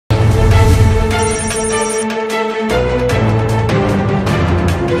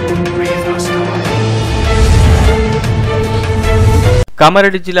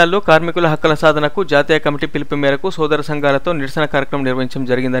కామారెడ్డి జిల్లాలో కార్మికుల హక్కుల సాధనకు జాతీయ కమిటీ పిలుపు మేరకు సోదర సంఘాలతో నిరసన కార్యక్రమం నిర్వహించడం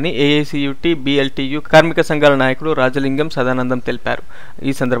జరిగిందని ఏఐసియుటి బిఎల్టియు కార్మిక సంఘాల నాయకులు రాజలింగం సదానందం తెలిపారు.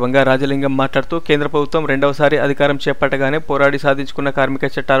 ఈ సందర్భంగా రాజలింగం మాట్లాడుతూ కేంద్ర ప్రభుత్వం రెండవసారి అధికారం చేపట్టగానే పోరాడి సాధించుకున్న కార్మిక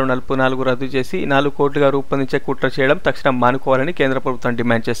చట్టాలు 44 రద్దు చేసి 4 కోట్లుగా రూపొందించే కుట్ర చేయడం తక్షణం మానుకోవాలని కేంద్ర ప్రభుత్వం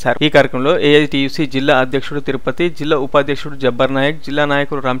డిమాండ్ చేశారు. ఈ కార్యక్రమంలో ఏఐటియుసి జిల్లా అధ్యక్షుడు తిరుపతి, జిల్లా ఉపాధ్యక్షుడు జబ్బర్ నాయక్, జిల్లా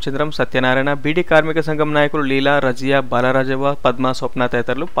నాయకులు రామచంద్రం, సత్యనారాయణ, బీడీ కార్మిక సంఘం నాయకులు లీలా, రజియా, బాలరాజవ్వ, పద్మ, స్వప్న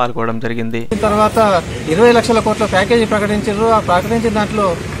తదితరులు పాల్గొనడం జరిగింది. తర్వాత 20 లక్షల కోట్ల ప్యాకేజీ ప్రకటించారు. ఆ ప్రకటించిన దాంట్లో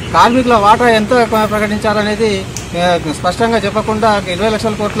కార్మికుల వాటా ఎంత ప్రకటించారనేది స్పష్టంగా చెప్పకుండా 20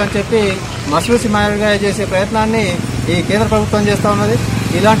 లక్షల కోట్లు అని చెప్పి మసూసి మాదిరిగా చేసే ప్రయత్నాన్ని ఈ కేంద్ర ప్రభుత్వం చేస్తూ ఉన్నది.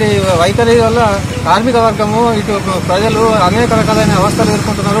 ఇలాంటి వైఖరి వల్ల కార్మిక వర్గము ఇటు ప్రజలు అనేక రకాలైన అవస్థలు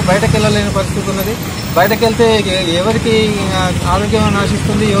ఎదుర్కొంటున్నారు. బయటకు వెళ్ళలేని పరిస్థితి ఉన్నది. బయటకు వెళ్తే ఎవరికి ఆరోగ్యం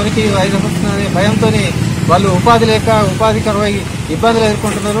నాశిస్తుంది, ఎవరికి వైరస్ వస్తుందనే భయంతో వాళ్ళు ఉపాధి లేక ఉపాధికరమై ఇబ్బందులు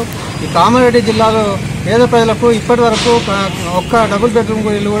ఎదుర్కొంటున్నారు. ఈ కామారెడ్డి జిల్లాలో పేద ప్రజలకు ఇప్పటి వరకు ఒక్క డబుల్ బెడ్రూమ్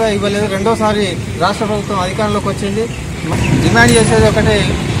ఇల్లు కూడా ఇవ్వలేదు. రెండోసారి రాష్ట్ర ప్రభుత్వం అధికారంలోకి వచ్చింది. డిమాండ్ చేసేది ఒకటి,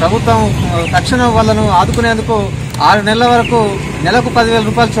 ప్రభుత్వం తక్షణం వాళ్ళను ఆదుకునేందుకు 6 నెలల వరకు నెలకు 10,000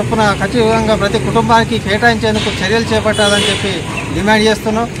 రూపాయల చొప్పున ఖచ్చితంగా ప్రతి కుటుంబానికి కేటాయించేందుకు చర్యలు చేపట్టాలని చెప్పి డిమాండ్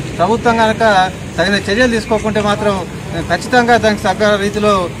చేస్తున్నాం. ప్రభుత్వం కనుక తగిన చర్యలు తీసుకోకుంటే మాత్రం ఖచ్చితంగా దానికి తగ్గ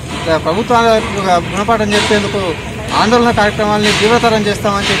రీతిలో ప్రభుత్వాలకు గుణపాఠం చెప్పేందుకు ఆందోళన కార్యక్రమాన్ని తీవ్రతరం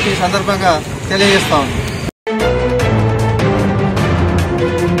చేస్తామని చెప్పి సందర్భంగా తెలియజేస్తాం.